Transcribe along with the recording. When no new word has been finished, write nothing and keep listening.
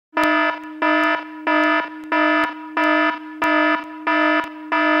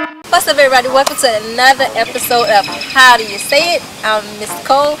What's up, everybody? Welcome to another episode of How Do You Say It? I'm Miss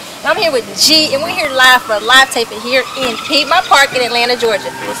Cole, and I'm here with G, and we're here live for a live taping here in Piedmont Park in Atlanta, Georgia.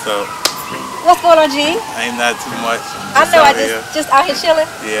 What's up? What's going on, G? Ain't not too much. I know, just out here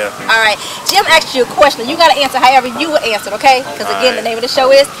chilling? Yeah. Alright, G, I'm asking you a question. You gotta answer however you would answer, okay? Because again, the name of the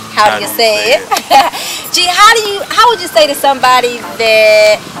show is How Do You Say It? G, how would you say to somebody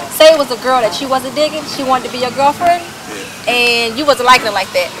that, say it was a girl that you wasn't digging, she wanted to be your girlfriend, and you wasn't liking her like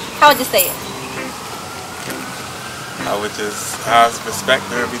that? How would you say it? I would respect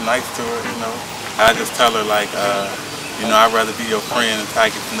her, be nice to her, you know. I just tell her like, you know, I'd rather be your friend until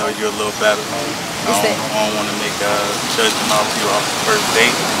I get to know you a little better. I don't want to make a judgment off you off the first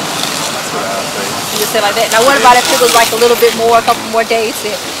date. That's what I would say. You just say like that. Now what about if it was like a little bit more, a couple more dates,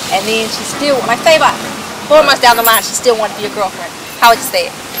 and then she still, like say about 4 months down the line, she still wanted to be your girlfriend? How would you say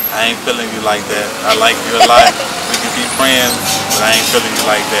it? I ain't feeling you like that. I like you a lot. We can be friends, but I ain't feeling you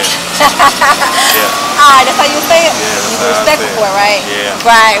like that. Yeah. Alright, that's how you say it? Yeah, that's you respectful for it, right? Yeah.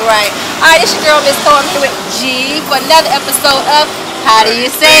 Right. Alright, this your girl, Miss Cole. I'm here with G for another episode of How Do You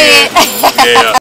Say It? Yeah.